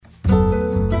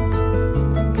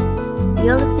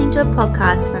You're listening to a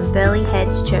podcast from Burleigh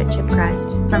Heads Church of Christ,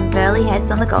 from Burleigh Heads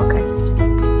on the Gold Coast.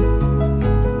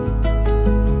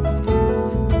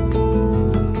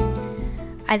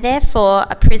 I therefore,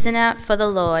 a prisoner for the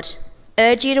Lord,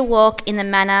 urge you to walk in the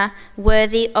manner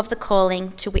worthy of the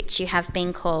calling to which you have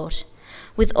been called,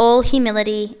 with all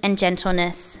humility and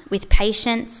gentleness, with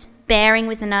patience, bearing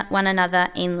with one another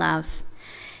in love,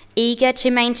 eager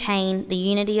to maintain the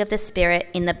unity of the Spirit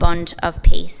in the bond of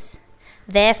peace.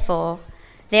 Therefore,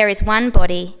 there is one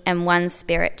body and one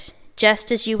Spirit,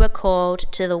 just as you were called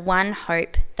to the one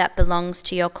hope that belongs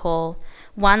to your call,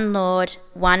 one Lord,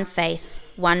 one faith,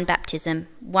 one baptism,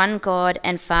 one God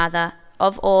and Father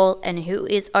of all, and who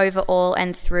is over all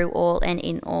and through all and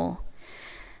in all.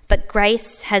 But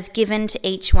grace has given to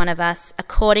each one of us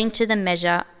according to the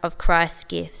measure of Christ's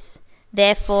gifts.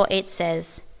 Therefore it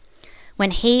says,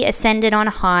 when he ascended on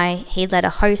high, he led a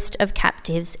host of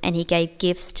captives and he gave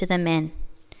gifts to the men.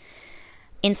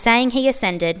 In saying he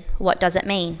ascended, what does it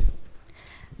mean?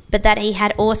 But that he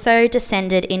had also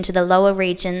descended into the lower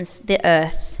regions, the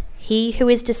earth, he who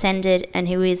is descended and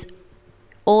who is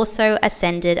also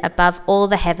ascended above all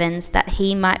the heavens, that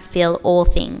he might fill all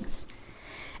things.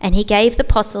 And he gave the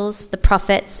apostles, the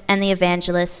prophets, and the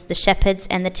evangelists, the shepherds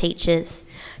and the teachers,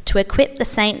 to equip the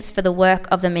saints for the work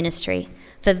of the ministry,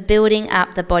 for building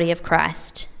up the body of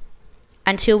Christ,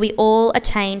 until we all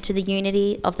attain to the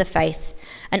unity of the faith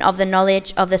and of the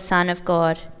knowledge of the Son of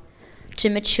God, to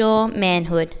mature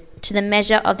manhood, to the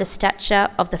measure of the stature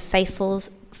of the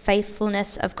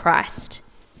faithfulness of Christ,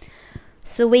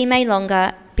 so we may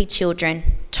longer be children,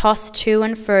 tossed to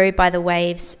and fro by the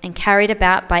waves and carried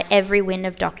about by every wind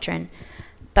of doctrine,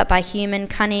 but by human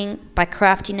cunning, by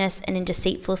craftiness and in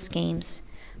deceitful schemes.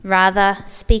 Rather,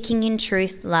 speaking in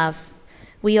truth, love,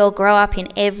 we all grow up in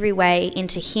every way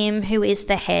into him who is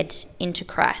the head, into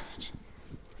Christ,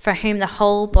 for whom the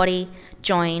whole body,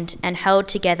 joined and held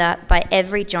together by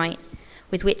every joint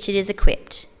with which it is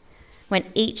equipped, when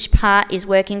each part is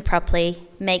working properly,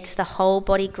 makes the whole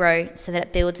body grow so that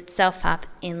it builds itself up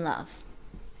in love.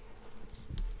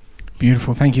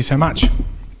 Beautiful. Thank you so much.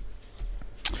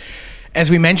 As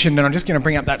we mentioned, and I'm just going to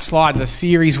bring up that slide, the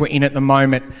series we're in at the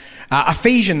moment,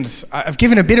 Ephesians. I've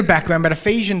given a bit of background, but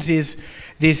Ephesians is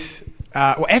this,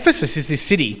 Ephesus is this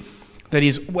city that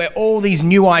is where all these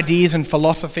new ideas and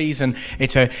philosophies, and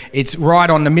it's right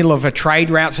on the middle of a trade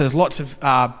route, so there's lots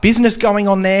of business going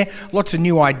on there, lots of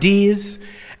new ideas,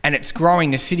 and it's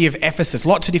growing, the city of Ephesus.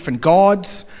 Lots of different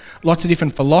gods, lots of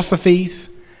different philosophies,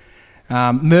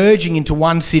 merging into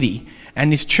one city.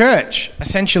 And this church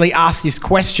essentially asked this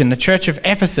question, the church of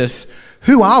Ephesus,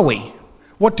 who are we?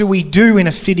 What do we do in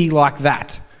a city like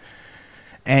that?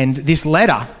 And this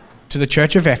letter to the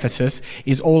church of Ephesus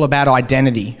is all about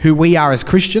identity, who we are as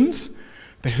Christians,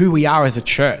 but who we are as a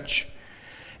church.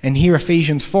 And here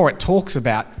Ephesians 4, it talks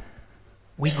about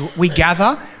we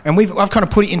gather, and I've kind of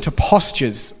put it into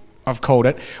postures, I've called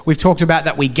it. We've talked about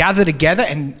that we gather together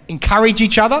and encourage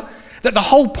each other, that the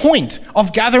whole point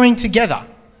of gathering together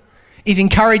is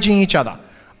encouraging each other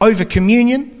over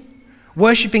communion,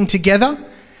 worshipping together,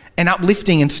 and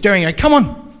uplifting and stirring. Come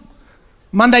on,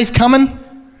 Monday's coming.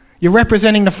 You're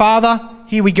representing the Father.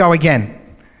 Here we go again.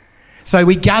 So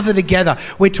we gather together.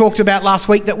 We talked about last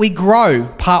week that we grow,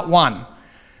 part 1.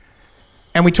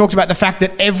 And we talked about the fact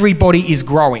that everybody is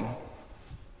growing.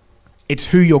 It's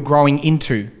who you're growing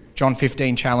into, John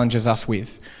 15 challenges us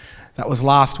with. That was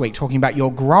last week, talking about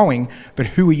you're growing, but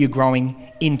who are you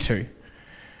growing into?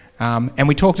 And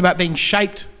we talked about being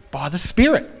shaped by the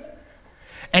Spirit.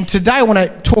 And today I want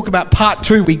to talk about part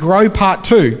 2. We grow part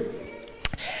 2.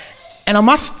 And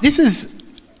this is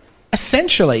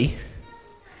essentially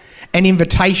an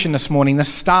invitation this morning, the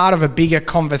start of a bigger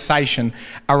conversation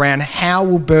around how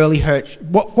will Burleigh Church,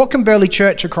 what can Burleigh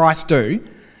Church of Christ do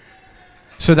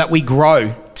so that we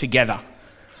grow together?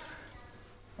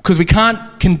 Because we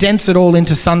can't condense it all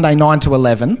into Sunday 9 to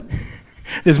 11.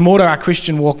 There's more to our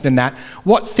Christian walk than that.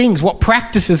 What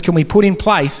practices can we put in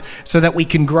place so that we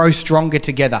can grow stronger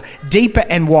together, deeper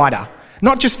and wider?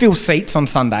 Not just fill seats on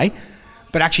Sunday,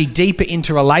 but actually deeper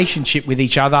into relationship with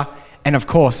each other and, of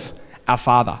course, our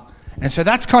Father. And so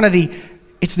that's kind of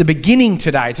it's the beginning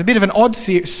today. It's a bit of an odd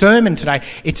sermon today.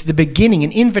 It's the beginning,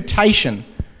 an invitation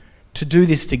to do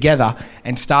this together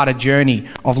and start a journey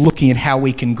of looking at how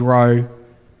we can grow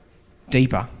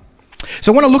deeper.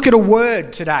 So I want to look at a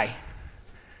word today,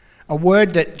 a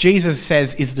word that Jesus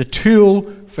says is the tool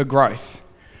for growth.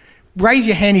 Raise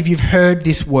your hand if you've heard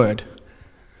this word.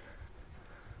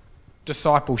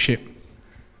 Discipleship.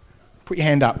 Put your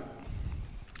hand up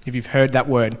if you've heard that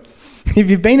word. If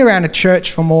you've been around a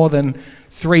church for more than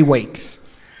 3 weeks,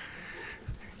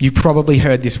 you've probably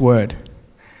heard this word.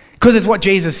 Because it's what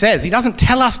Jesus says. He doesn't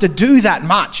tell us to do that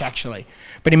much, actually.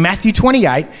 But in Matthew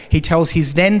 28, he tells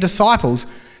his then disciples,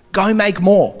 go make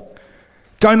more.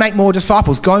 Go make more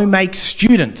disciples. Go make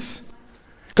students.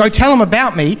 Go tell them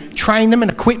about me, train them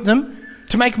and equip them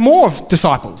to make more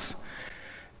disciples.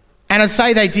 And I'd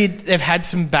say they've had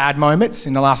some bad moments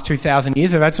in the last 2,000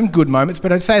 years. They've had some good moments.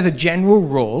 But I'd say as a general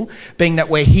rule, being that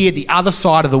we're here the other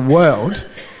side of the world,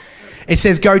 it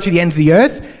says go to the ends of the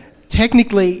earth.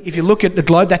 Technically, if you look at the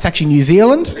globe, that's actually New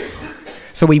Zealand.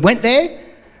 So we went there.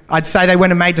 I'd say they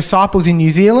went and made disciples in New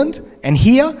Zealand and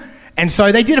here. And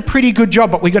so they did a pretty good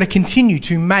job, but we've got to continue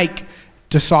to make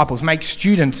disciples, make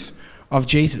students of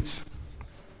Jesus.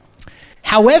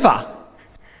 However,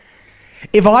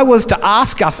 if I was to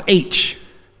ask us each,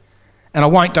 and I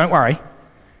won't, don't worry,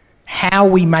 how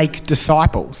we make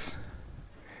disciples,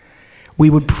 we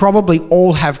would probably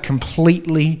all have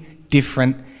completely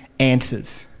different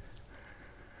answers.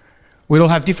 We'd all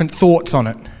have different thoughts on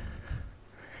it.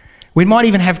 We might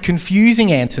even have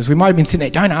confusing answers. We might have been sitting there,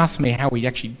 don't ask me how we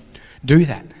actually do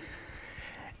that.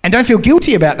 And don't feel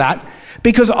guilty about that,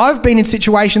 because I've been in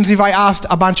situations, if I asked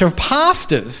a bunch of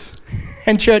pastors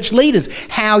and church leaders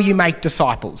how you make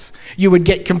disciples, you would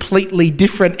get completely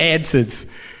different answers.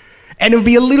 And it would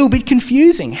be a little bit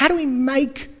confusing. How do we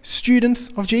make students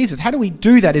of Jesus? How do we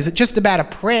do that? Is it just about a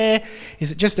prayer?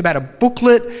 Is it just about a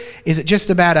booklet? Is it just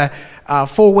about a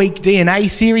 4-week DNA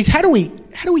series? How do we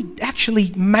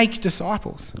actually make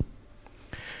disciples?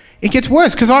 It gets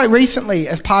worse, because I recently,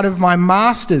 as part of my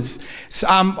master's,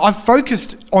 I've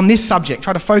focused on this subject,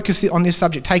 tried to focus on this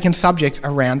subject, taken subjects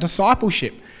around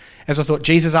discipleship. As I thought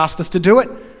Jesus asked us to do it,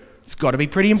 it's got to be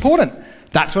pretty important.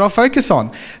 That's what I'll focus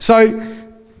on. So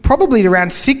probably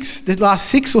around the last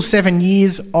 6 or 7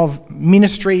 years of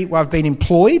ministry where I've been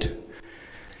employed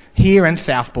here in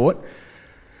Southport,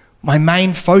 my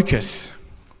main focus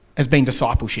has been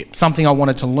discipleship, something I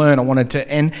wanted to learn.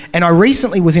 And I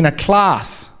recently was in a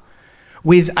class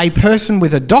with a person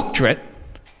with a doctorate,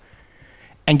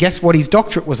 and guess what his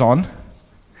doctorate was on?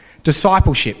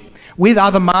 Discipleship, with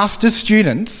other master's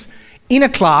students in a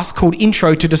class called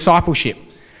Intro to Discipleship.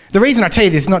 The reason I tell you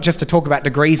this is not just to talk about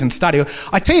degrees and study.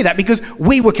 I tell you that because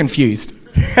we were confused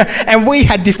and we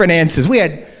had different answers. We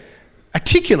had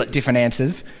articulate different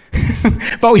answers,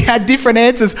 but we had different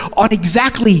answers on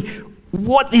exactly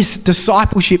what this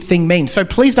discipleship thing means. So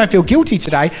please don't feel guilty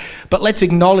today, but let's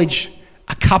acknowledge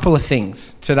a couple of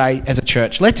things today as a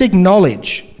church. Let's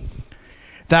acknowledge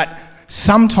that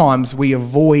sometimes we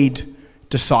avoid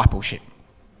discipleship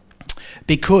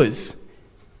because,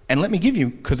 and let me give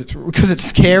you, because it's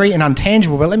scary and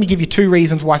untangible, but let me give you 2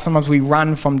 reasons why sometimes we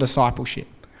run from discipleship.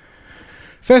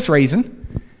 First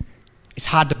reason, it's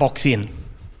hard to box in.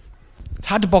 It's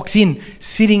hard to box in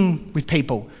sitting with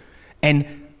people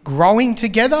and growing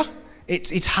together.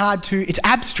 It's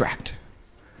abstract.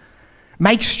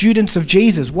 Make students of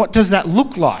Jesus. What does that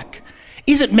look like?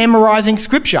 Is it memorizing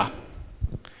scripture?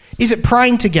 Is it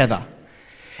praying together?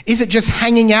 Is it just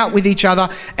hanging out with each other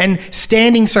and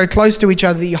standing so close to each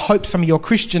other that you hope some of your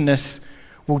Christianness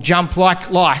will jump like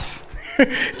lice,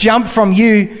 jump from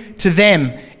you to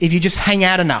them if you just hang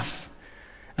out enough?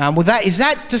 Is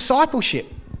that discipleship?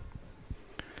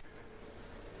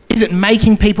 Is it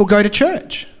making people go to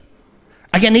church?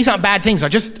 Again, these aren't bad things.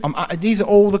 These are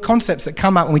all the concepts that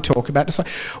come up when we talk about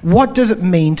disciples. What does it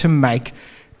mean to make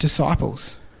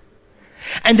disciples?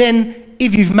 And then,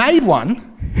 if you've made one,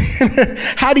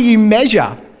 how do you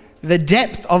measure the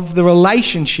depth of the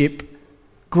relationship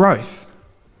growth?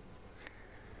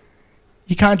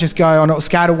 You can't just go on a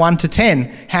scale of 1 to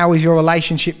 10. How is your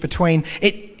relationship between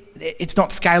it? It's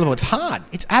not scalable. It's hard.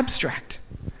 It's abstract.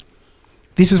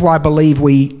 This is why I believe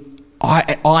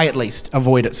I at least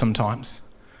avoid it sometimes.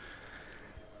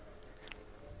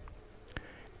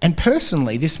 And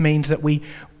personally, this means that we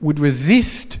would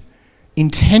resist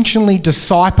intentionally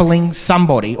discipling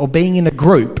somebody or being in a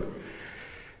group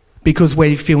because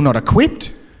we feel not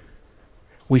equipped,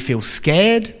 we feel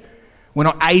scared, we're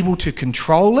not able to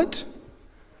control it.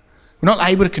 We're not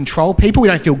able to control people. We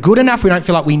don't feel good enough. We don't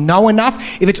feel like we know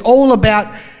enough. If it's all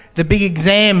about the big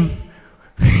exam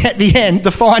at the end,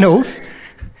 the finals,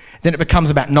 then it becomes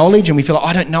about knowledge and we feel like,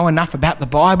 I don't know enough about the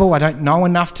Bible. I don't know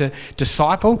enough to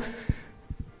disciple.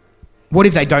 What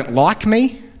if they don't like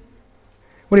me?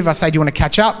 What if I say, do you want to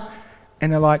catch up?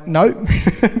 And they're like, no.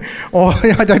 Or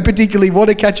I don't particularly want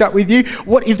to catch up with you.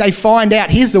 What if they find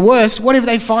out, here's the worst, what if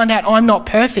they find out I'm not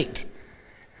perfect?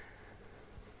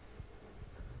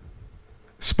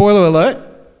 Spoiler alert,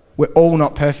 we're all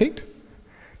not perfect.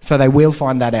 So they will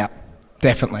find that out,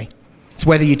 definitely. It's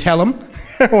whether you tell them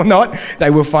or not, they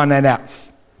will find that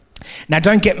out. Now,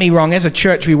 don't get me wrong, as a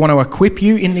church, we want to equip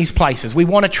you in these places. We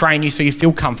want to train you so you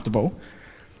feel comfortable.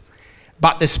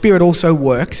 But the Spirit also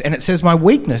works, and it says, my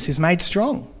weakness is made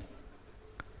strong.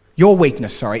 Your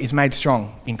weakness, is made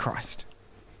strong in Christ.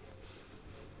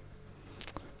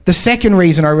 The second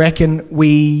reason I reckon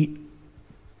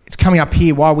it's coming up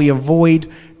here, why we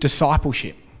avoid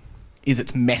discipleship, is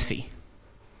it's messy.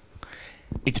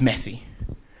 It's messy.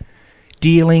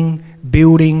 Dealing,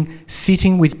 building,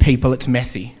 sitting with people, it's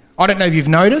messy. I don't know if you've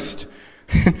noticed,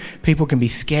 people can be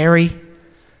scary.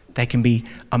 They can be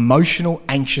emotional,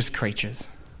 anxious creatures.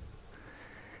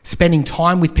 Spending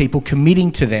time with people,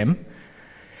 committing to them.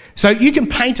 So you can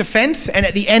paint a fence and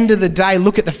at the end of the day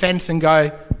look at the fence and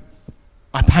go,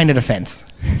 I painted a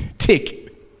fence.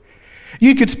 Tick.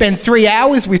 You could spend 3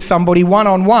 hours with somebody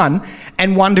one-on-one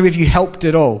and wonder if you helped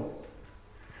at all.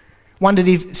 Wondered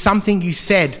if something you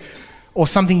said or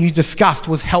something you discussed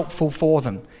was helpful for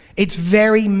them. It's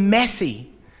very messy,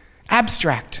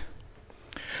 abstract.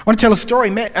 I want to tell a story,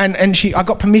 and I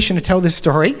got permission to tell this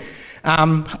story,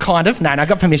 kind of. No, I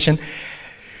got permission.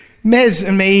 Mez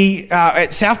and me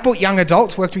at Southport, young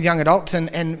adults, worked with young adults, and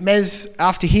Mez,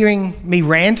 after hearing me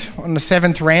rant on the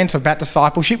 7th rant about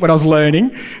discipleship, when I was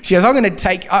learning, she goes, I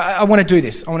want to do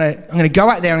this. I'm going to go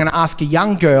out there, I'm going to ask a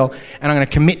young girl, and I'm going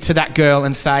to commit to that girl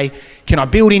and say, can I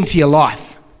build into your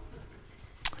life?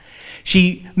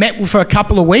 She met for a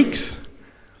couple of weeks.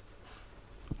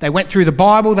 They went through the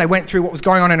Bible, they went through what was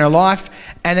going on in her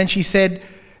life, and then she said,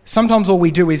 sometimes all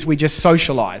we do is we just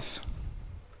socialise.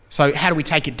 So how do we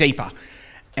take it deeper?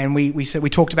 And we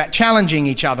talked about challenging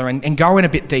each other and going a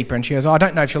bit deeper. And she goes, I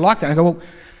don't know if you like that. And I go, well,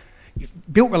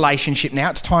 you've built relationship now,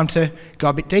 it's time to go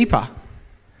a bit deeper.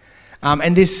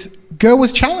 And this girl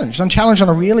was challenged on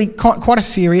a really quite a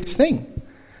serious thing.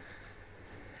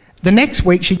 The next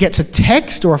week she gets a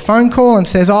text or a phone call and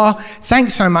says,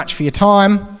 thanks so much for your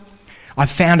time. I've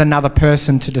found another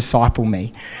person to disciple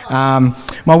me. My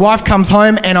wife comes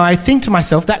home and I think to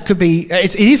myself, that could be...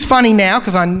 It is funny now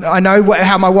because I know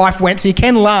how my wife went, so you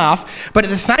can laugh. But at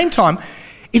the same time,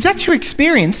 if that's your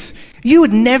experience, you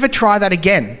would never try that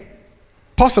again.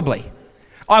 Possibly.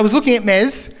 I was looking at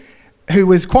Mez, who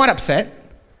was quite upset,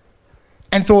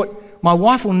 and thought, my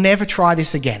wife will never try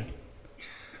this again.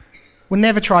 Will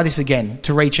never try this again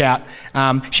to reach out.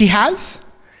 She has...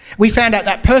 We found out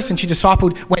that person she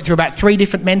discipled went through about 3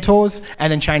 different mentors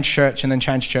and then changed church and then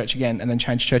changed church again and then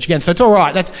changed church again. So it's all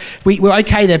right. We're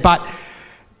okay there. But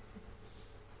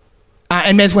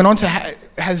and Mez went on to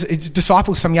has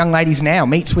disciples some young ladies now,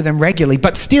 meets with them regularly.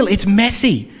 But still, it's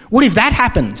messy. What if that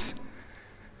happens?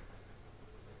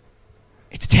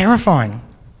 It's terrifying.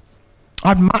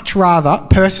 I'd much rather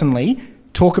personally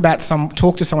talk to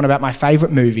someone about my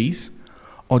favourite movies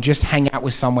or just hang out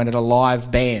with someone at a live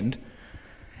band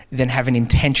than have an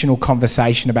intentional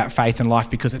conversation about faith and life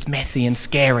because it's messy and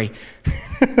scary.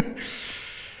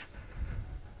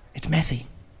 It's messy.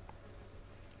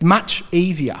 Much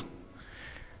easier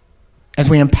as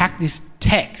we unpack this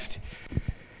text,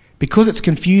 because it's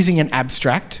confusing and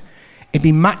abstract, it'd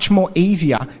be much more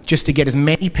easier just to get as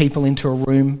many people into a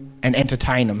room and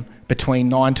entertain them between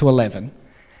 9 to 11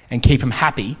 and keep them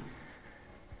happy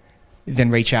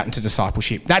than reach out into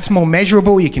discipleship. That's more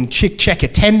measurable. You can check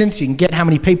attendance. You can get how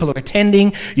many people are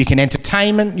attending. You can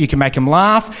entertainment. You can make them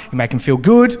laugh. You can make them feel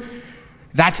good.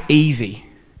 That's easy.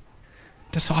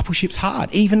 Discipleship's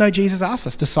hard. Even though Jesus asked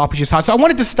us, discipleship's hard. So I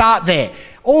wanted to start there.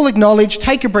 All acknowledge,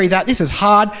 take a breath out. This is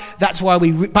hard. That's why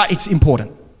but it's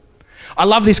important. I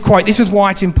love this quote. This is why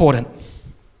it's important.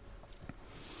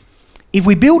 If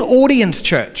we build audience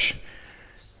church,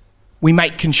 we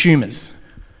make consumers.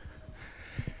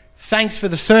 Thanks for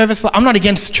the service. I'm not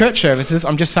against church services.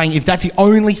 I'm just saying if that's the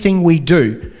only thing we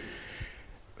do.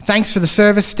 Thanks for the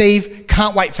service, Steve.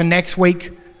 Can't wait for next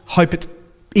week. Hope it's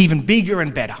even bigger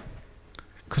and better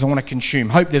because I want to consume.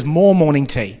 Hope there's more morning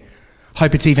tea.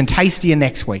 Hope it's even tastier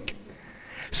next week.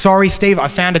 Sorry, Steve, I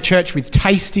found a church with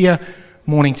tastier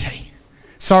morning tea.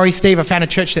 Sorry, Steve, I found a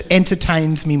church that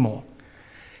entertains me more.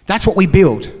 That's what we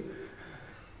build.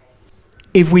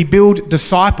 If we build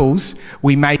disciples,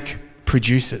 we make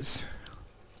producers.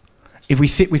 If we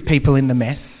sit with people in the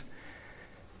mess,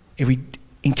 if we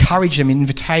encourage them,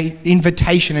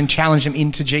 invitation and challenge them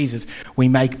into Jesus, we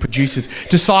make producers.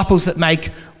 Disciples that make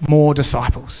more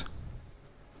disciples.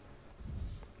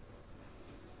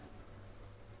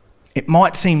 It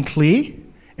might seem clear,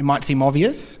 it might seem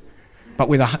obvious, but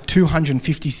with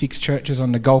 256 churches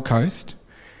on the Gold Coast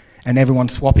and everyone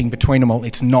swapping between them all,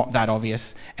 it's not that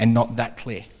obvious and not that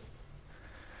clear.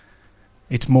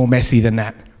 It's more messy than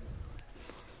that.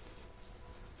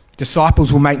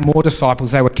 Disciples will make more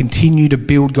disciples. They will continue to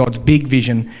build God's big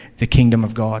vision, the kingdom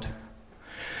of God.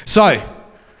 So,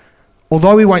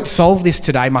 although we won't solve this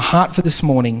today, my heart for this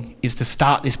morning is to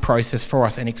start this process for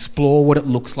us and explore what it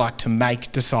looks like to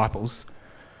make disciples.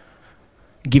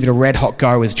 Give it a red hot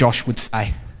go, as Josh would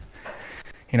say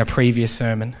in a previous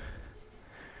sermon.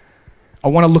 I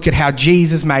want to look at how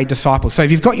Jesus made disciples. So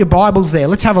if you've got your Bibles there,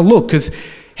 let's have a look, because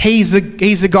he's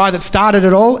the guy that started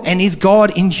it all, and he's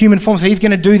God in human form, so he's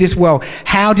going to do this well.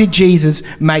 How did Jesus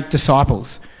make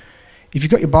disciples? If you've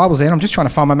got your Bibles there, I'm just trying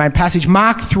to find my main passage.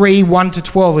 Mark 3,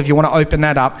 1-12, if you want to open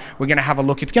that up, we're going to have a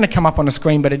look. It's going to come up on the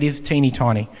screen, but it is teeny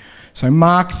tiny. So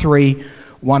Mark 3,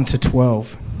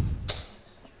 1-12.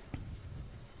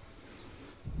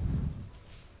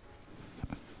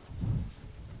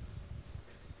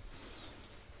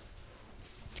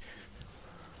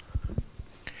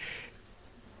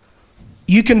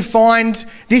 You can find,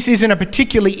 this isn't a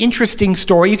particularly interesting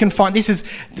story. You can find this is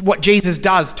what Jesus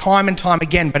does time and time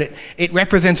again, but it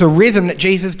represents a rhythm that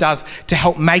Jesus does to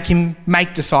help make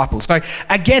disciples. So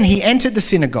again, he entered the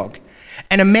synagogue,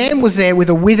 and a man was there with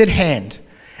a withered hand,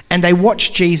 and they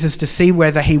watched Jesus to see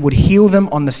whether he would heal them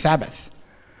on the Sabbath,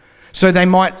 so they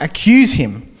might accuse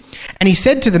him. And he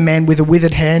said to the man with a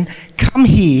withered hand, "Come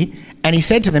here." And he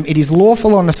said to them, "It is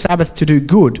lawful on the Sabbath to do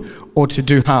good or to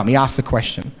do harm." He asked the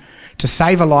question. To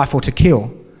save a life or to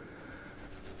kill?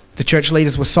 The church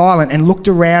leaders were silent and looked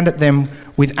around at them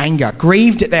with anger,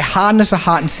 grieved at their hardness of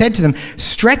heart, and said to them,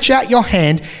 "Stretch out your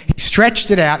hand." He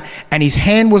stretched it out, and his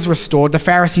hand was restored. The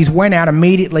Pharisees went out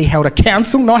immediately, held a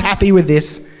council, not happy with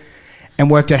this,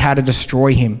 and worked out how to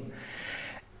destroy him.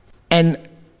 And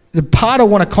the part I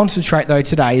want to concentrate, though,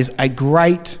 today is a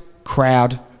great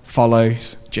crowd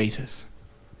follows Jesus.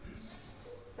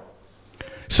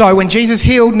 So when Jesus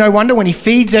healed, no wonder when he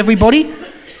feeds everybody,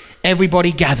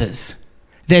 everybody gathers.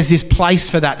 There's this place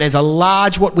for that. There's a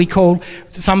large, what we call,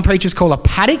 some preachers call a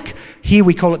paddock. Here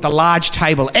we call it the large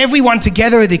table. Everyone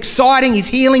together, it's exciting. He's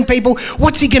healing people.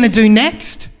 What's he going to do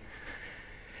next?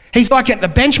 He's like at the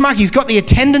benchmark. He's got the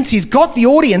attendance. He's got the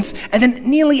audience. And then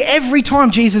nearly every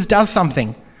time Jesus does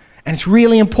something, and it's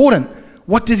really important,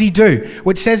 what does he do?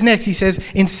 What it says next, he says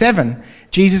in 7,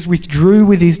 Jesus withdrew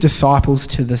with his disciples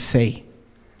to the sea.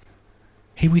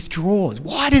 He withdraws.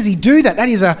 Why does he do that? That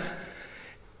is,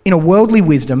 in a worldly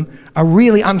wisdom, a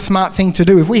really unsmart thing to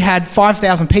do. If we had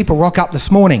 5,000 people rock up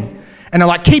this morning and they're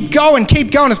like, keep going,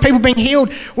 as people being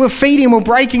healed, we're feeding them, we're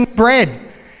breaking bread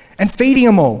and feeding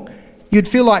them all. You'd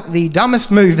feel like the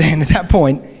dumbest move then at that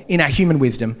point in our human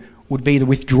wisdom would be to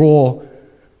withdraw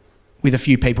with a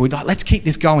few people. We'd like, let's keep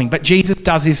this going. But Jesus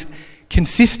does this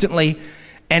consistently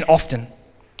and often.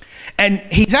 And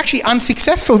he's actually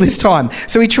unsuccessful this time.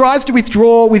 So he tries to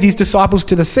withdraw with his disciples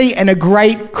to the sea, and a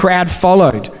great crowd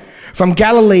followed from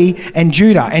Galilee and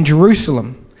Judah and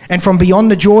Jerusalem, and from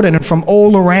beyond the Jordan, and from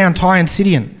all around Tyre and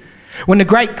Sidon. When the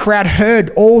great crowd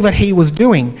heard all that he was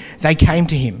doing, they came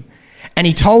to him. And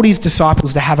he told his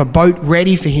disciples to have a boat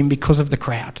ready for him because of the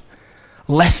crowd,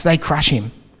 lest they crush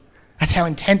him. That's how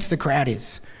intense the crowd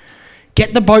is.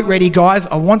 Get the boat ready, guys.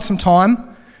 I want some time.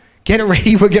 Get it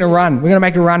ready, we're going to run. We're going to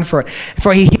make a run for it.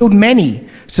 For he healed many,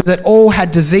 so that all had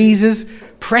diseases,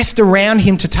 pressed around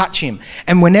him to touch him.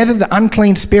 And whenever the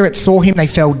unclean spirits saw him, they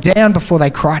fell down before they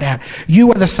cried out,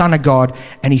 "You are the Son of God."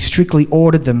 And he strictly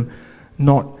ordered them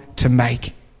not to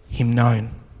make him known.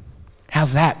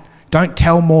 How's that? Don't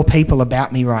tell more people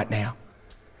about me right now.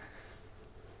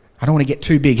 I don't want to get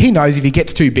too big. He knows if he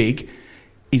gets too big,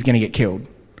 he's going to get killed.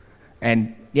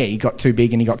 And yeah, he got too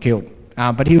big and he got killed.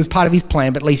 But he was part of his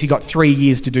plan, but at least he got 3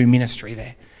 years to do ministry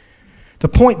there. The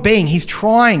point being, he's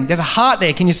trying. There's a heart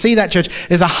there. Can you see that, church?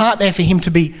 There's a heart there for him to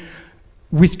be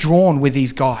withdrawn with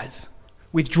these guys.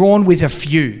 Withdrawn with a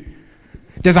few.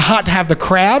 There's a heart to have the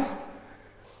crowd.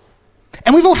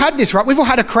 And we've all had this, right? We've all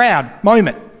had a crowd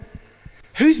moment.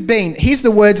 Here's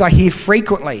the words I hear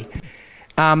frequently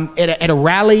at a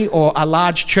rally or a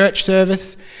large church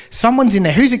service. Someone's in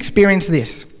there. Who's experienced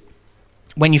this?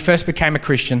 When you first became a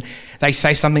Christian, they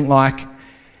say something like,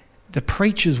 the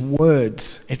preacher's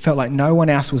words, it felt like no one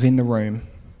else was in the room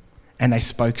and they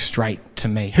spoke straight to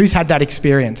me. Who's had that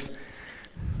experience?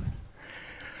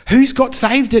 Who's got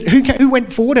saved who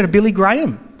went forward at a Billy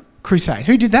Graham crusade?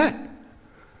 Who did that?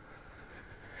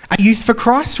 A Youth for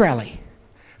Christ rally.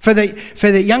 For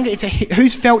the younger,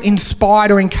 who's felt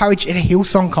inspired or encouraged at a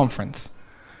Hillsong conference?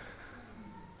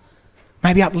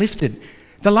 Maybe uplifted.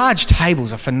 The large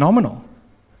tables are phenomenal.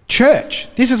 Church,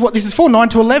 this is what this is for, 9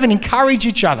 to 11, encourage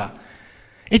each other.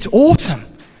 It's awesome.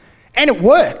 And it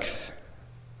works.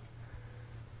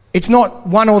 It's not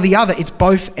one or the other, it's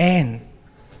both and.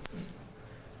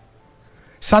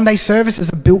 Sunday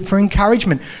services are built for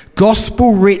encouragement.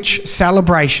 Gospel-rich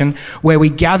celebration where we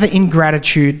gather in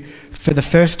gratitude for the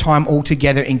first time all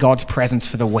together in God's presence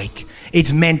for the week.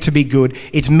 It's meant to be good.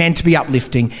 It's meant to be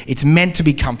uplifting. It's meant to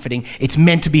be comforting. It's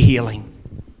meant to be healing.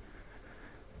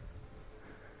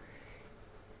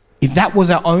 If that was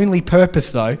our only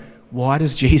purpose, though, why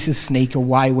does Jesus sneak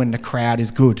away when the crowd is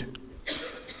good?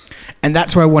 And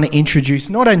that's where I want to introduce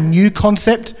not a new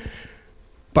concept,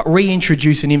 but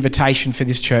reintroduce an invitation for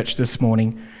this church this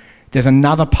morning. There's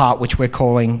another part which we're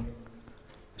calling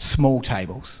small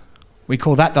tables. We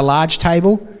call that the large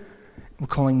table. We're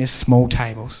calling this small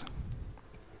tables.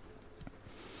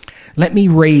 Let me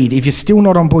read, if you're still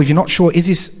not on board, if you're not sure, is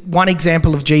this one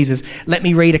example of Jesus? Let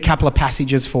me read a couple of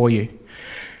passages for you.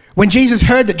 When Jesus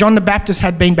heard that John the Baptist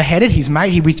had been beheaded, his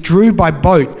mate, he withdrew by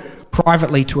boat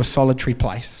privately to a solitary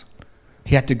place.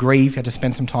 He had to grieve, had to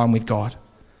spend some time with God.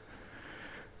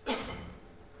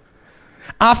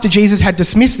 After Jesus had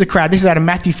dismissed the crowd, this is out of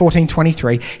Matthew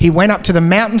 14:23, he went up to the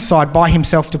mountainside by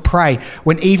himself to pray.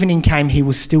 When evening came, he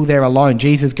was still there alone,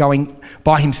 Jesus going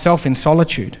by himself in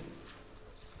solitude.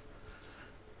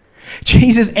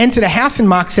 Jesus entered a house in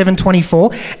Mark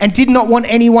 7:24 and did not want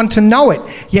anyone to know it,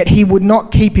 yet he would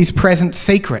not keep his presence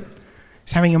secret.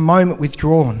 He's having a moment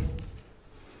withdrawn.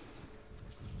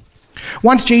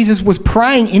 Once Jesus was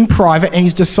praying in private and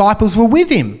his disciples were with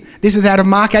him. This is out of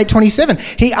Mark 8:27.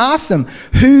 He asked them,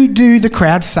 "Who do the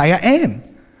crowd say I am?"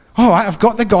 All right, I've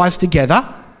got the guys together.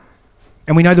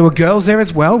 And we know there were girls there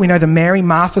as well. We know the Mary,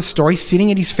 Martha story,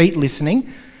 sitting at his feet listening.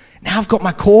 Now I've got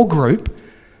my core group.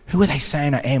 Who are they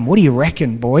saying I am? What do you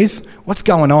reckon, boys? What's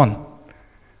going on?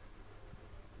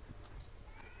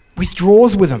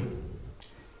 Withdraws with them.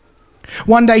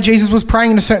 One day Jesus was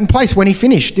praying in a certain place. When he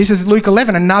finished, this is Luke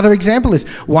 11, another example is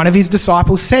one of his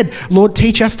disciples said, "Lord,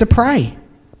 teach us to pray."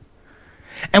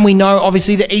 And we know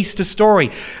obviously the Easter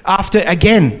story. After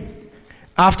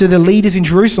the leaders in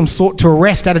Jerusalem sought to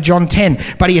arrest out of John 10,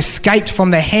 but he escaped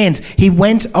from their hands, he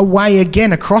went away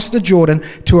again across the Jordan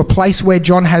to a place where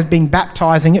John had been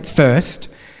baptizing at first,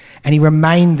 and he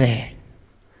remained there,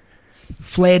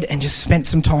 fled and just spent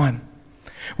some time.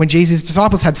 When Jesus'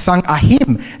 disciples had sung a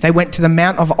hymn, they went to the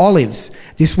Mount of Olives.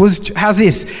 This was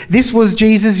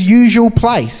Jesus' usual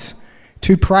place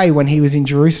to pray when he was in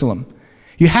Jerusalem.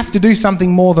 You have to do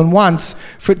something more than once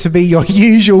for it to be your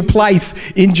usual place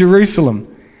in Jerusalem.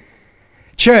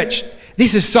 Church,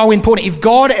 this is so important. If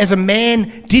God as a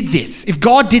man did this, if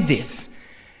God did this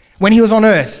when he was on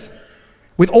earth,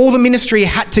 with all the ministry he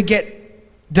had to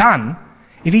get done,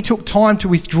 if he took time to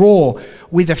withdraw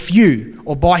with a few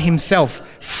or by himself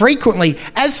frequently,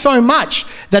 as so much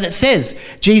that it says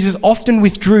Jesus often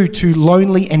withdrew to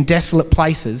lonely and desolate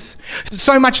places,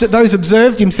 so much that those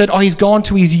observed him said, "Oh, he's gone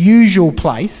to his usual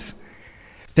place,"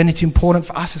 then it's important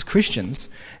for us as Christians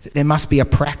that there must be a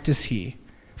practice here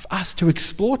for us to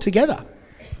explore together,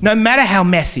 no matter how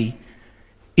messy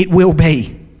it will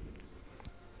be.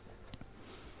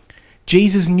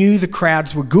 Jesus knew the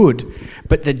crowds were good,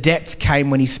 but the depth came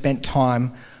when he spent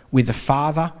time with the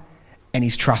Father and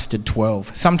his trusted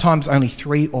 12. Sometimes only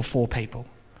 3 or 4 people.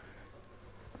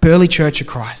 Burley Church of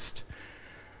Christ.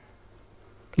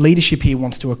 Leadership here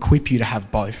wants to equip you to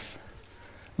have both.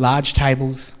 Large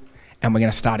tables, and we're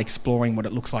going to start exploring what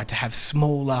it looks like to have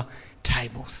smaller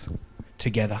tables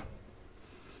together.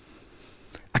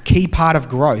 A key part of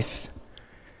growth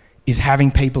is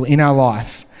having people in our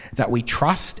life that we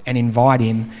trust and invite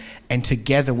in, and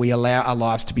together we allow our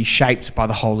lives to be shaped by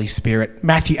the Holy Spirit.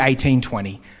 Matthew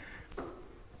 18:20.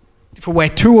 For where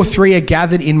 2 or 3 are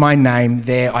gathered in my name,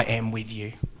 there I am with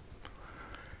you.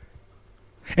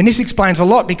 And this explains a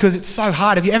lot because it's so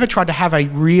hard. Have you ever tried to have a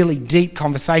really deep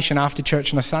conversation after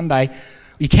church on a Sunday?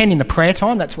 You can in the prayer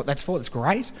time, that's what that's for, it's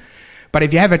great. But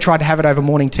if you ever tried to have it over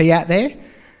morning tea out there,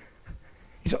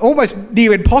 it's almost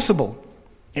near impossible.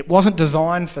 It wasn't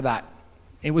designed for that.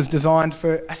 It was designed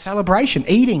for a celebration,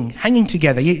 eating, hanging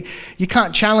together. You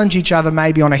can't challenge each other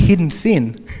maybe on a hidden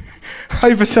sin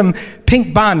over some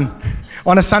pink bun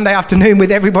on a Sunday afternoon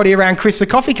with everybody around Chris the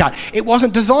coffee cart. It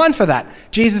wasn't designed for that.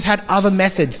 Jesus had other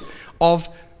methods of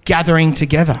gathering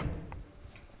together.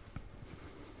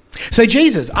 So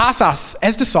Jesus asks us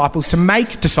as disciples to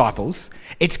make disciples.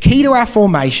 It's key to our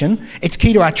formation, it's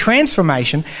key to our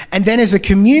transformation, and then as a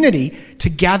community to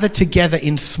gather together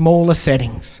in smaller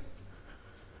settings.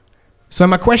 So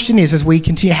my question is, as we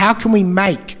continue, how can we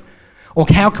make or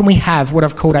how can we have what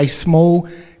I've called a small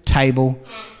table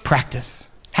practice?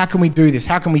 How can we do this?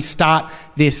 How can we start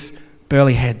this,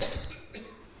 Burley Heads?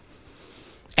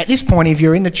 At this point, if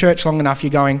you're in the church long enough,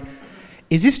 you're going,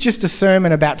 is this just a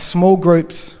sermon about small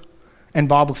groups and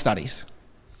Bible studies?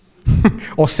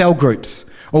 or cell groups,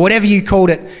 or whatever you called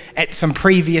it at some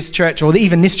previous church or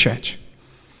even this church?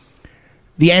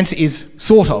 The answer is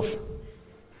sort of.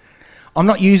 I'm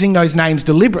not using those names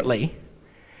deliberately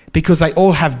because they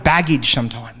all have baggage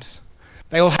sometimes.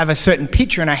 They all have a certain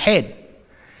picture in our head.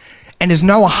 And there's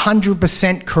no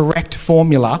 100% correct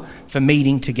formula for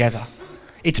meeting together.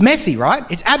 It's messy, right?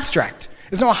 It's abstract.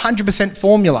 There's no 100%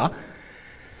 formula.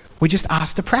 We're just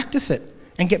asked to practice it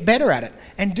and get better at it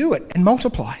and do it and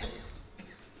multiply.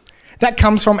 That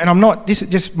comes from, this is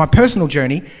just my personal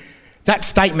journey, that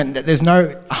statement that there's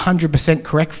no 100%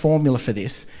 correct formula for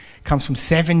this comes from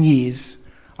 7 years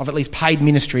of at least paid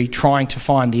ministry trying to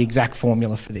find the exact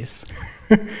formula for this.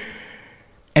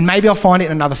 And maybe I'll find it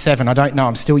in another 7, I don't know,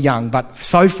 I'm still young, but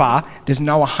so far there's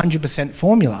no 100%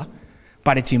 formula,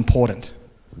 but it's important.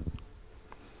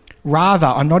 Rather,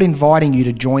 I'm not inviting you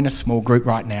to join a small group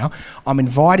right now, I'm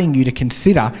inviting you to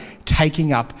consider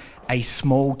taking up a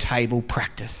small table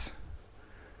practice,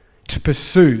 to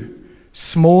pursue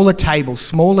smaller tables,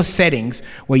 smaller settings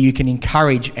where you can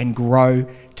encourage and grow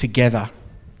together.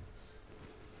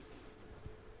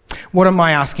 What am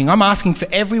I asking? I'm asking for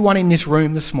everyone in this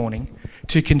room this morning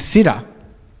to consider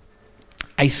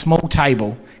a small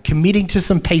table, committing to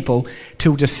some people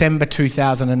till December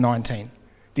 2019,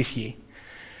 this year.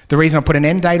 The reason I put an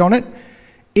end date on it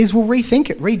is we'll rethink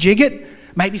it, rejig it,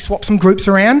 maybe swap some groups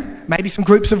around, maybe some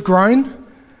groups have grown,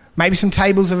 maybe some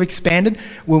tables have expanded,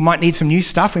 we might need some new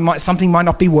stuff, something might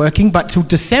not be working, but till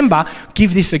December,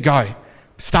 give this a go.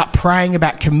 Start praying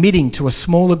about committing to a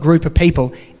smaller group of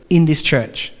people in this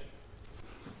church.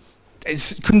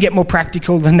 It couldn't get more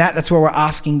practical than that. That's what we're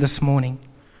asking this morning.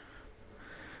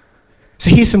 So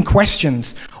here's some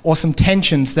questions or some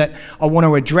tensions that I want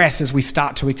to address as we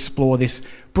start to explore this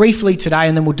briefly today,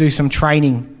 and then we'll do some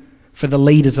training for the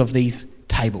leaders of these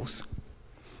tables.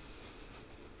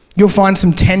 You'll find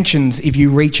some tensions if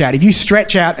you reach out. If you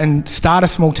stretch out and start a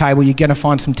small table, you're going to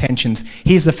find some tensions.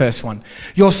 Here's the first one.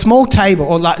 Your small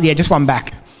table, just one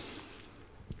back.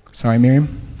 Sorry, Miriam.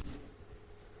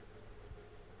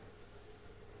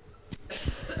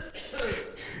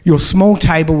 Your small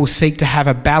table will seek to have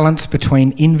a balance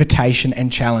between invitation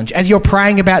and challenge. As you're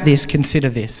praying about this, consider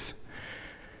this.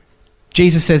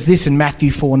 Jesus says this in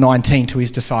Matthew 4:19 to his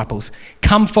disciples.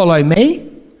 Come follow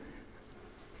me.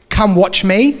 Come watch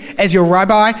me as your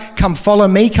rabbi. Come follow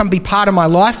me. Come be part of my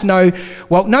life. Know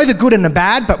the good and the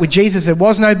bad, but with Jesus there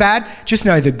was no bad. Just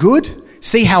know the good.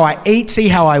 See how I eat. See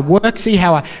how I work. See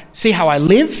how I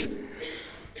live.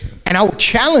 And I will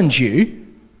challenge you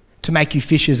to make you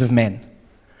fishers of men.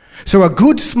 So a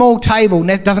good small table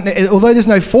although there's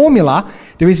no formula,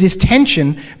 there is this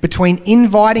tension between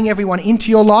inviting everyone into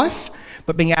your life,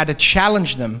 but being able to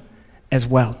challenge them as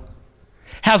well.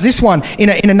 How's this one?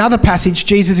 In another passage,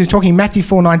 Jesus is talking Matthew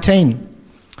 4:19.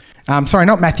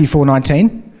 Not Matthew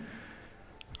 4:19.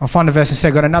 I'll find a verse and say,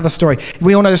 I've got another story.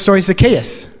 We all know the story of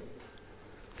Zacchaeus.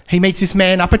 He meets this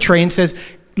man up a tree and says,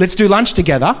 let's do lunch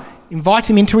together. Invites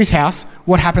him into his house.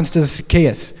 What happens to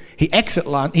Zacchaeus? He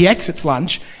exits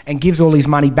lunch and gives all his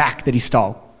money back that he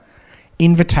stole.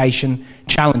 Invitation,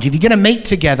 challenge. If you're going to meet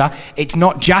together, it's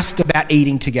not just about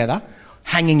eating together,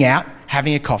 hanging out,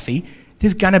 having a coffee.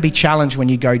 There's going to be challenge when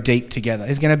you go deep together.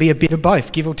 There's going to be a bit of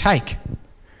both, give or take.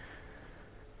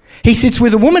 He sits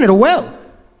with a woman at a well,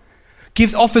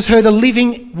 offers her the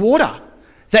living water,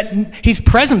 his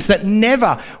presence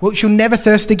she'll never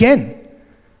thirst again.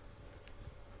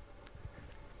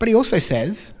 But he also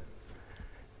says,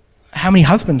 how many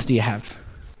husbands do you have?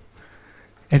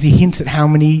 As he hints at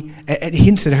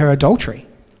her adultery.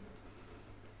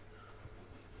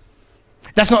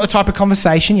 That's not the type of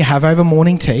conversation you have over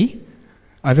morning tea,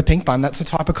 over pink bun. That's the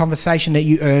type of conversation that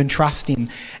you earn trust in,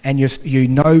 and you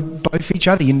know both each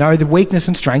other. You know the weakness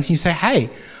and strengths, and you say, hey,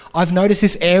 I've noticed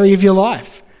this area of your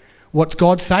life. What's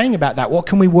God saying about that? What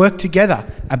can we work together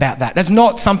about that? That's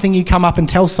not something you come up and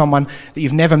tell someone that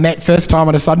you've never met first time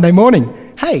on a Sunday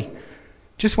morning. Hey,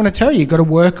 just want to tell you've got to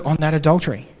work on that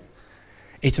adultery.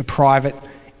 It's a private,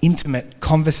 intimate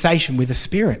conversation with the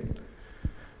Spirit.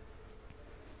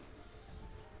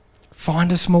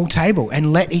 Find a small table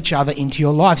and let each other into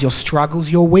your lives, your struggles,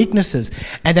 your weaknesses,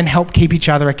 and then help keep each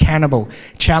other accountable.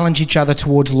 Challenge each other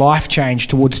towards life change,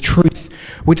 towards truth,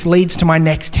 which leads to my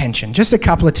next tension. Just a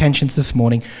couple of tensions this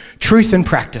morning. Truth and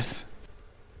practice.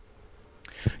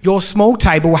 Your small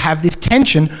table will have this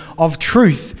tension of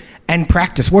truth and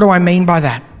practice. What do I mean by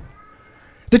that?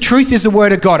 The truth is the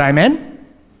word of God, amen?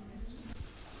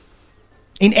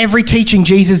 In every teaching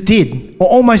Jesus did, or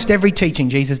almost every teaching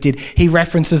Jesus did, he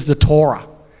references the Torah.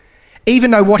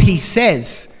 Even though what he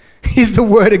says is the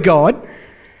word of God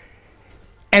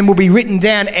and will be written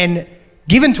down and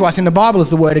given to us in the Bible as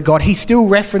the Word of God, he still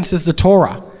references the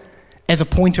Torah as a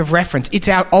point of reference. It's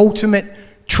our ultimate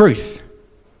truth.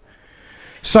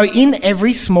 So in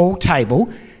every small table,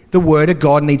 the Word of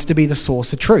God needs to be the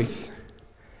source of truth.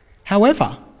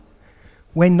 However,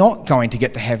 we're not going to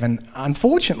get to heaven,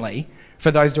 unfortunately,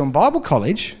 for those doing Bible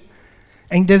college,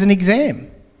 and there's an exam.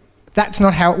 That's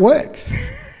not how it works.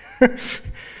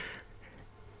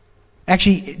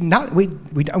 Actually, no,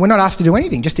 we're not asked to do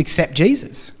anything, just accept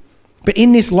Jesus. But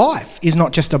in this life is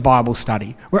not just a Bible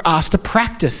study. We're asked to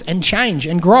practice and change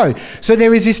and grow. So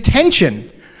there is this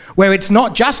tension where it's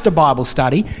not just a Bible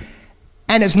study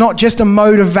and it's not just a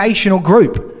motivational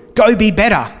group. Go be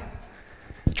better.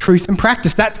 Truth and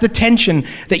practice. That's the tension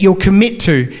that you'll commit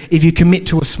to if you commit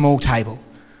to a small table.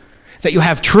 That you'll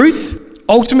have truth.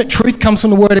 Ultimate truth comes from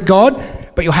the Word of God,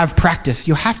 but you'll have practice.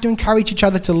 You'll have to encourage each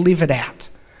other to live it out.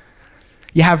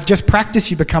 You have just practice,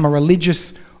 you become a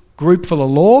religious group full of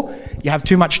law. You have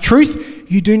too much truth,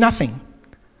 you do nothing.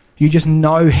 You just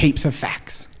know heaps of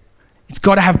facts. It's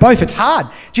got to have both. It's hard.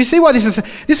 Do you see why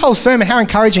this whole sermon, how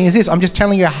encouraging is this? I'm just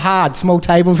telling you how hard small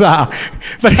tables are,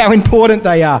 but how important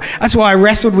they are. That's why I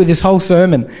wrestled with this whole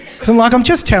sermon. Because I'm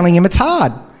just telling him it's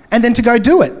hard. And then to go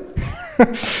do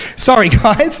it. Sorry,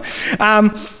 guys.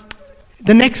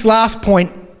 The next last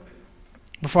point,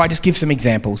 before I just give some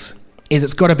examples, is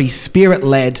it's got to be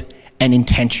Spirit-led and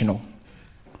intentional.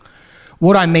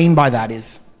 What I mean by that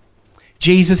is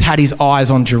Jesus had his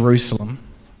eyes on Jerusalem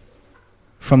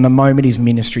from the moment his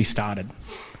ministry started.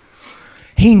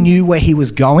 He knew where he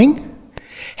was going.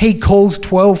 He calls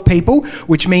 12 people,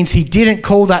 which means he didn't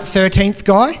call that 13th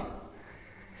guy,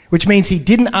 which means he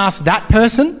didn't ask that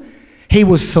person. He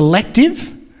was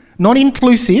selective, not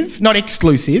inclusive, not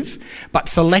exclusive, but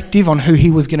selective on who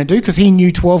he was going to do, because he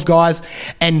knew 12 guys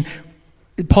and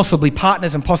possibly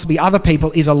partners and possibly other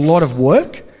people is a lot of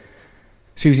work.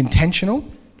 So he was intentional.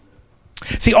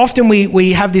 See, often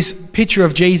we have this picture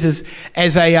of Jesus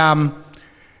as a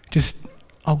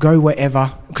I'll go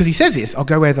wherever, because he says this, I'll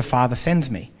go where the Father sends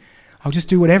me. I'll just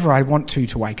do whatever I want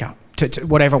to wake up, to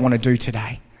whatever I want to do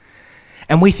today.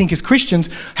 And we think as Christians,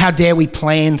 how dare we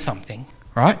plan something,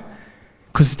 right?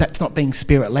 Because that's not being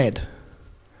Spirit-led.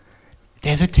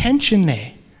 There's a tension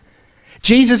there.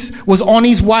 Jesus was on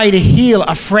his way to heal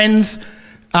a friend,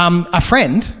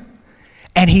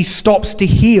 and he stops to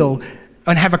heal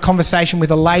and have a conversation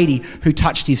with a lady who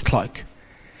touched his cloak.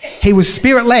 He was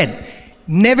Spirit-led,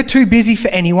 never too busy for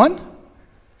anyone.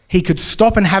 He could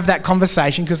stop and have that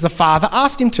conversation because the Father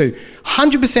asked him to.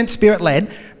 100%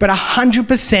 Spirit-led, but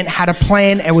 100% had a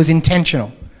plan and was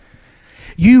intentional.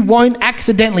 You won't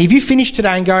accidentally, if you finish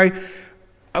today and go,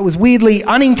 I was weirdly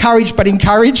unencouraged but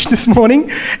encouraged this morning,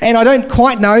 and I don't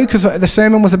quite know because the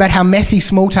sermon was about how messy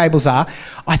small tables are.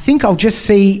 I think I'll just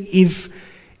see if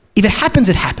it happens,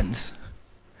 it happens.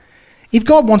 If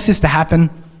God wants this to happen,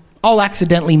 I'll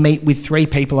accidentally meet with 3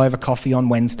 people over coffee on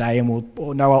Wednesday and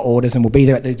we'll know our orders and we'll be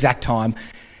there at the exact time.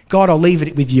 God, I'll leave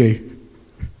it with you.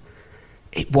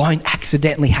 It won't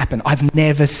accidentally happen. I've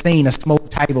never seen a small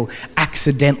table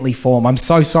accidentally form. I'm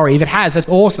so sorry. If it has, that's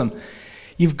awesome.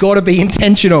 You've got to be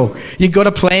intentional. You've got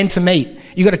to plan to meet.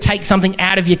 You've got to take something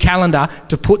out of your calendar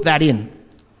to put that in.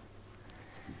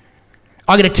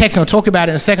 I get a text, and I'll talk about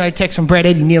it in a second. I get a text from Brad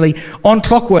Eddy nearly on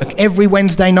clockwork every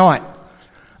Wednesday night.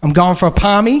 I'm going for a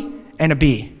palmy and a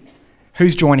beer.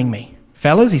 Who's joining me?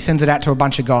 Fellas, he sends it out to a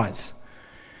bunch of guys.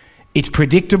 It's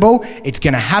predictable. It's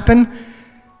going to happen.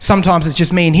 Sometimes it's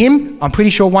just me and him. I'm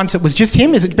pretty sure once it was just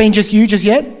him. Has it been just you just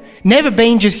yet? Never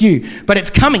been just you. But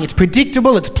it's coming. It's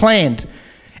predictable. It's planned.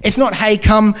 It's not, hey,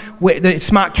 come, the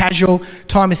smart casual,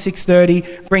 time is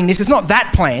 6:30, bring this. It's not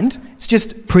that planned. It's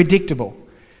just predictable.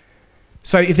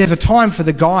 So if there's a time for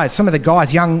the guys, some of the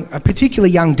guys,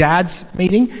 particularly young dads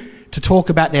meeting, to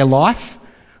talk about their life,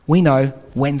 we know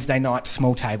Wednesday night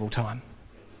small table time.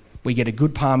 We get a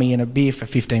good palmy and a beer for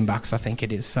 $15, I think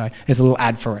it is. So there's a little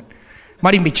ad for it.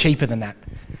 Might even be cheaper than that.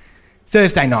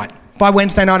 Thursday night. By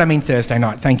Wednesday night, I mean Thursday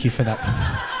night. Thank you for that.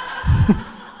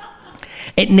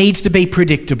 It needs to be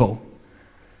predictable,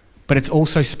 but it's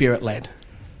also Spirit-led.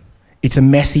 It's a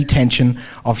messy tension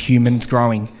of humans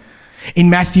growing. In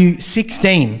Matthew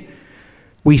 16,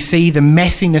 we see the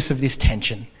messiness of this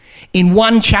tension. In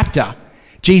one chapter,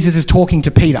 Jesus is talking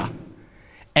to Peter,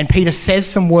 and Peter says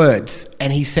some words,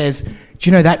 and he says, do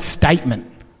you know that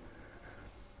statement?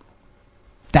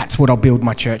 That's what I'll build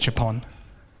my church upon.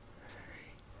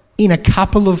 In a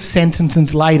couple of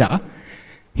sentences later,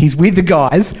 he's with the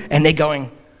guys, and they're going,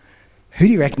 who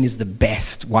do you reckon is the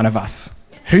best one of us?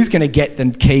 Who's going to get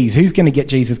the keys? Who's going to get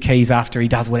Jesus' keys after he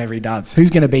does whatever he does? Who's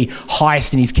going to be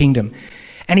highest in his kingdom?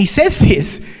 And he says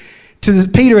this To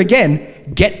Peter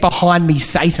again, get behind me,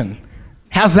 Satan.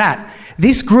 How's that?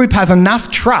 This group has enough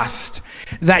trust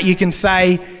that you can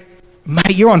say,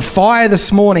 mate, you're on fire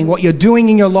this morning. What you're doing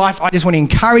in your life, I just want to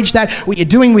encourage that. What you're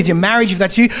doing with your marriage, if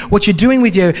that's you, what you're doing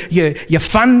with your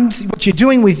funds, what you're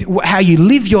doing with how you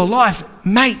live your life,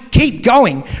 mate, keep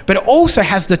going. But it also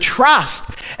has the trust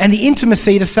and the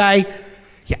intimacy to say,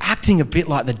 you're acting a bit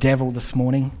like the devil this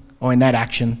morning, or in that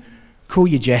action. Cool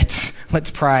your jets.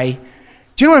 Let's pray.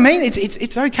 Do you know what I mean?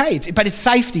 It's okay, but it's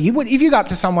safety. If you go up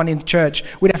to someone in church,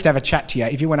 we'd have to have a chat to you.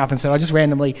 If you went up and said, I just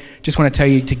randomly just want to tell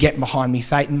you to get behind me,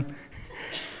 Satan,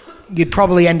 you'd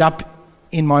probably end up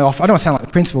in my office. I don't want to sound like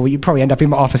the principal, but you'd probably end up in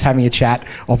my office having a chat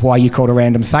of why you called a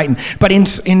random Satan. But in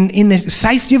the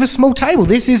safety of a small table,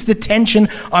 this is the tension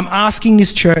I'm asking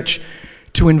this church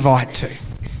to invite to.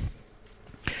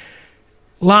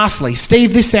 Lastly,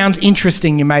 Steve, this sounds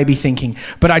interesting, you may be thinking,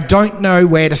 but I don't know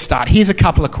where to start. Here's a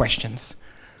couple of questions.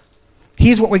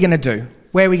 Here's what we're going to do.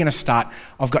 Where are we going to start?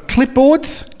 I've got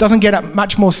clipboards. Doesn't get up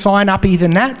much more sign-uppy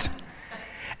than that.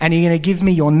 And you're going to give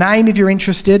me your name if you're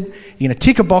interested. You're going to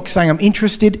tick a box saying I'm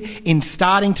interested in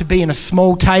starting to be in a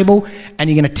small table, and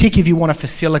you're going to tick if you want to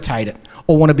facilitate it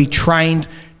or want to be trained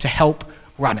to help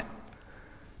run it.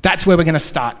 That's where we're going to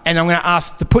start. And I'm going to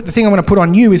ask, the thing I'm going to put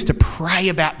on you is to pray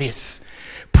about this.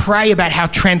 Pray about how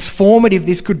transformative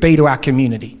this could be to our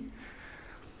community.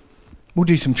 We'll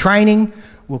do some training.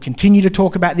 We'll continue to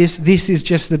talk about this. This is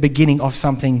just the beginning of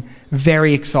something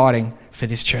very exciting for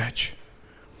this church.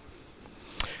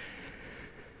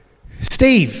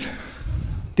 Steve,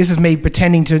 this is me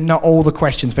pretending to know all the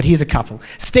questions, but here's a couple.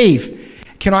 Steve,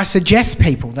 can I suggest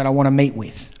people that I want to meet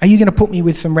with? Are you going to put me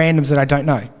with some randoms that I don't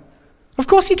know? Of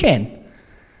course you can.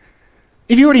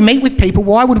 If you already meet with people,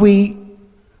 why would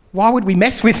we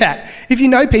mess with that? If you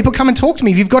know people, come and talk to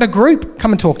me. If you've got a group,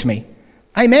 come and talk to me.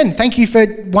 Amen. Thank you for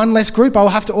one less group I'll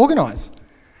have to organise.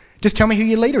 Just tell me who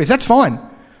your leader is. That's fine.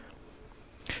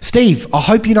 Steve, I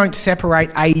hope you don't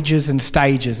separate ages and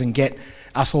stages and get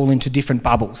us all into different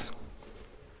bubbles.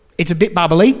 It's a bit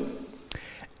bubbly,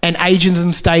 and ages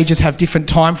and stages have different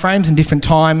time frames and different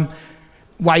time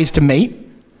ways to meet.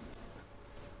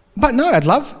 But no, I'd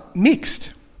love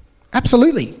mixed.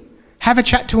 Absolutely. Have a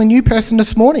chat to a new person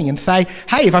this morning and say,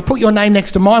 hey, if I put your name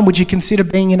next to mine, would you consider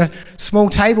being in a small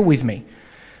table with me?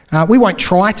 We won't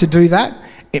try to do that.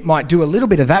 It might do a little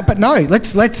bit of that, but no,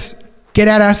 let's get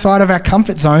outside of our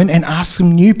comfort zone and ask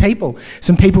some new people,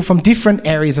 some people from different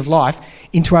areas of life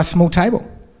into our small table.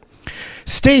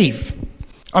 Steve,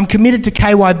 I'm committed to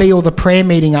KYB or the prayer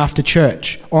meeting after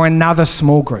church or another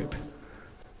small group.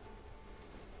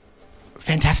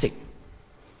 Fantastic.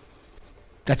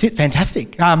 That's it,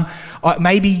 fantastic.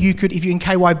 Maybe you could, if you're in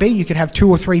KYB, you could have 2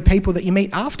 or 3 people that you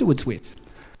meet afterwards with.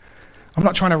 I'm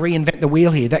not trying to reinvent the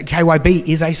wheel here. That KYB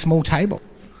is a small table.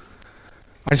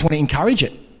 I just want to encourage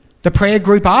it. The prayer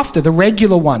group after, the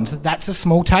regular ones, that's a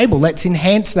small table. Let's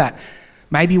enhance that.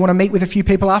 Maybe you want to meet with a few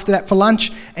people after that for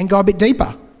lunch and go a bit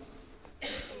deeper.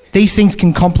 These things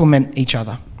can complement each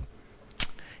other.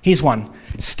 Here's one.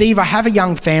 Steve, I have a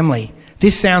young family.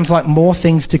 This sounds like more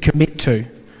things to commit to.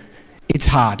 It's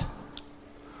hard.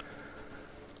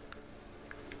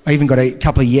 I even got a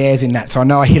couple of years in that, so I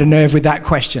know I hit a nerve with that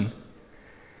question.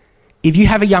 If you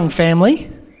have a young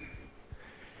family,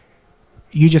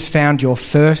 you just found your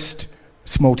first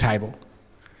small table.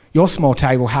 Your small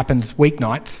table happens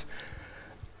weeknights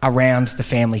around the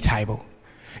family table.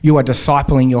 You are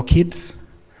discipling your kids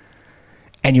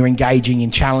and you're engaging in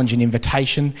challenge and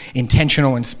invitation,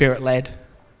 intentional and spirit-led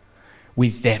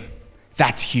with them.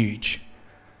 That's huge.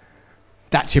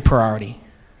 That's your priority.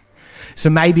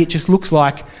 So maybe it just looks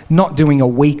like not doing a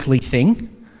weekly thing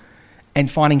and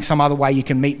finding some other way you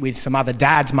can meet with some other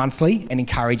dads monthly and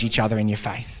encourage each other in your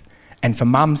faith. And for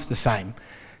mums, the same.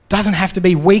 Doesn't have to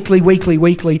be weekly.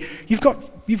 You've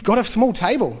got a small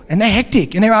table and they're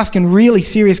hectic and they're asking really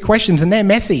serious questions and they're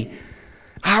messy.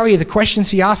 Aria, the questions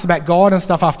she asks about God and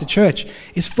stuff after church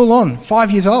is full on,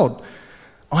 5 years old.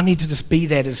 I need to just be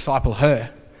there to disciple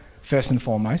her, first and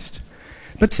foremost.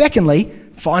 But secondly,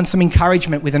 find some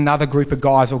encouragement with another group of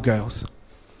guys or girls.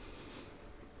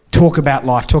 Talk about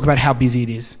life, talk about how busy it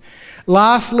is.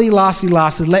 Lastly,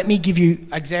 let me give you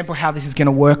an example of how this is going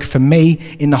to work for me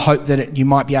in the hope that you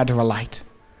might be able to relate.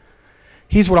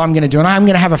 Here's what I'm going to do, and I'm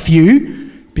going to have a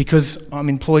few because I'm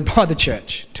employed by the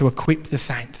church to equip the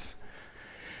saints.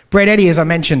 Brett Eddy, as I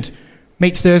mentioned,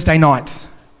 meets Thursday nights.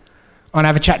 I'm going to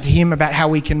have a chat to him about how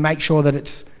we can make sure that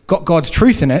it's got God's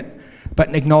truth in it,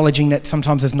 but acknowledging that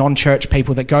sometimes there's non-church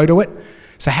people that go to it.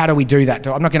 So how do we do that?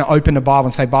 I'm not going to open the Bible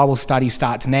and say Bible study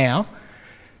starts now,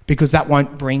 because that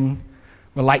won't bring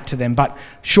relate to them. But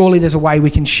surely there's a way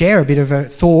we can share a bit of a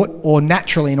thought or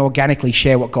naturally and organically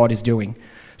share what God is doing.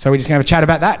 So we're just going to have a chat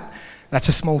about that. That's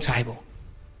a small table.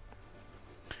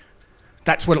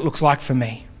 That's what it looks like for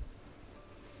me.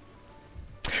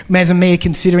 Maz and me are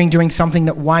considering doing something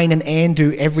that Wayne and Anne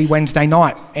do every Wednesday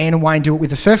night. Anne and Wayne do it with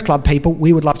the Surf Club people.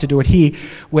 We would love to do it here,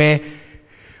 where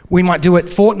we might do it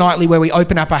fortnightly, where we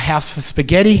open up our house for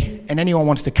spaghetti and anyone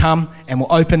wants to come and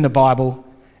we'll open the Bible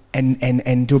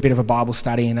and do a bit of a Bible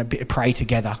study and a bit pray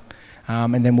together.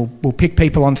 And then we'll pick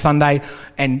people on Sunday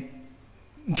and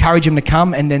encourage them to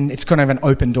come, and then it's kind of an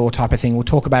open door type of thing. We'll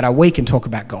talk about our week and talk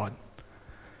about God.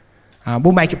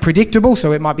 We'll make it predictable,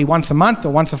 so it might be once a month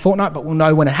or once a fortnight, but we'll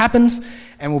know when it happens,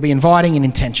 and we'll be inviting and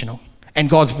intentional. And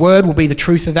God's word will be the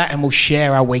truth of that, and we'll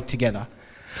share our week together.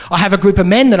 I have a group of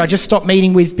men that I just stopped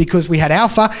meeting with because we had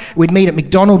Alpha. We'd meet at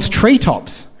McDonald's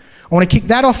Treetops. I want to kick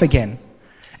that off again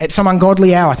at some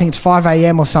ungodly hour. I think it's 5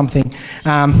 a.m. or something.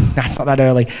 No, it's not that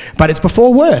early, but it's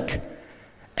before work.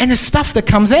 And there's stuff that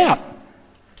comes out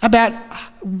about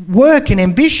work and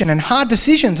ambition and hard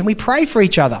decisions, and we pray for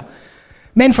each other.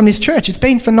 Men from this church, it's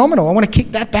been phenomenal. I want to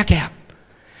kick that back out.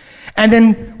 And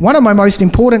then one of my most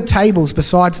important tables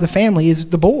besides the family is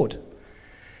the board.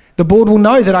 The board will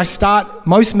know that I start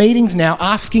most meetings now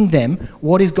asking them,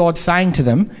 what is God saying to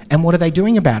them and what are they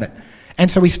doing about it? And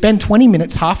so we spend 20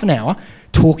 minutes, half an hour,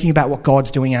 talking about what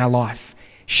God's doing in our life,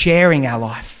 sharing our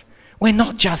life. We're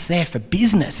not just there for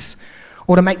business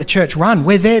or to make the church run.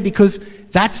 We're there because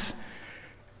that's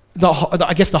the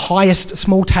highest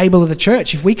small table of the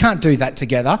church. If we can't do that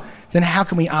together, then how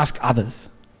can we ask others?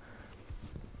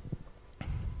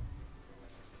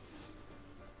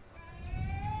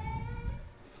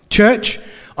 Church,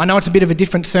 I know it's a bit of a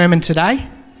different sermon today.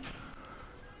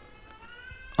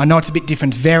 I know it's a bit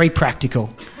different, very practical.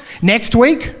 Next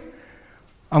week,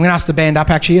 I'm going to ask the band up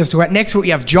actually. Next week we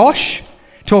have Josh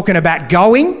talking about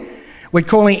going. We're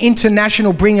calling it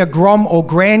International Bring a Grom or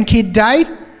Grandkid Day,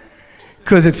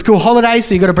 because it's school holidays,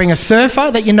 so you've got to bring a surfer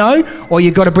that you know, or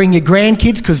you've got to bring your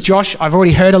grandkids, because Josh, I've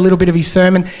already heard a little bit of his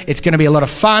sermon. It's going to be a lot of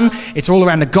fun. It's all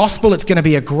around the gospel. It's going to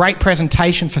be a great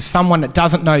presentation for someone that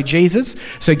doesn't know Jesus,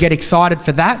 so get excited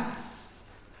for that.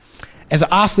 As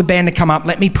I ask the band to come up,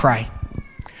 let me pray.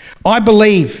 I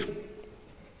believe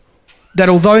that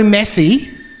although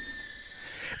messy,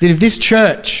 that if this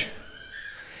church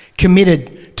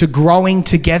committed to growing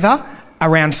together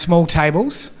around small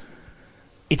tables,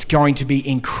 it's going to be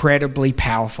incredibly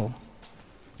powerful.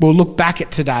 We'll look back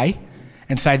at today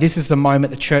and say this is the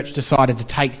moment the church decided to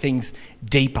take things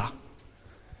deeper.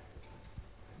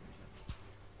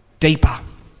 Deeper.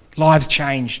 Lives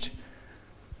changed.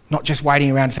 Not just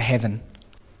waiting around for heaven.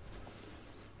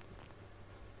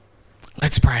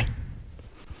 Let's pray.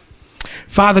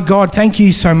 Father God, thank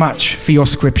you so much for your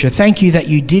scripture. Thank you that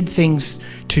you did things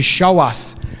to show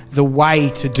us the way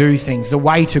to do things, the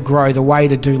way to grow, the way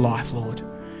to do life, Lord.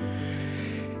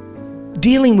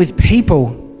 Dealing with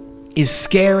people is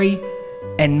scary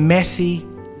and messy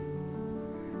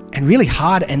and really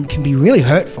hard and can be really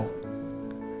hurtful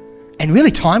and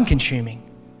really time-consuming.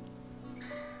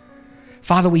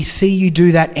 Father, we see you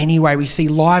do that anyway. We see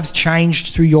lives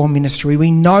changed through your ministry. We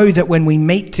know that when we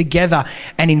meet together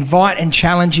and invite and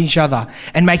challenge each other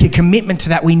and make a commitment to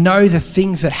that, we know the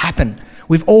things that happen.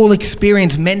 We've all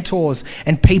experienced mentors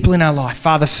and people in our life.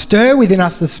 Father, stir within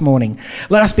us this morning.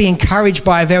 Let us be encouraged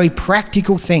by a very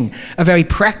practical thing, a very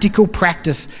practical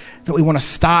practice that we want to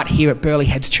start here at Burleigh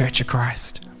Heads Church of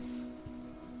Christ.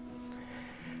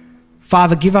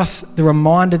 Father, give us the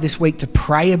reminder this week to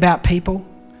pray about people,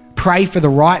 pray for the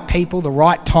right people, the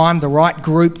right time, the right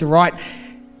group, the right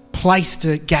place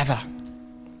to gather.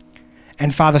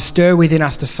 And Father, stir within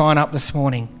us to sign up this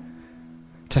morning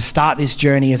to start this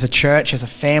journey as a church, as a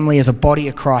family, as a body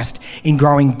of Christ, in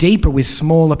growing deeper with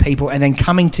smaller people and then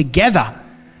coming together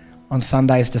on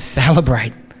Sundays to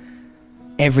celebrate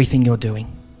everything you're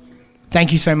doing.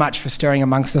 Thank you so much for stirring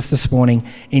amongst us this morning.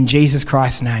 In Jesus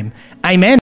Christ's name, amen.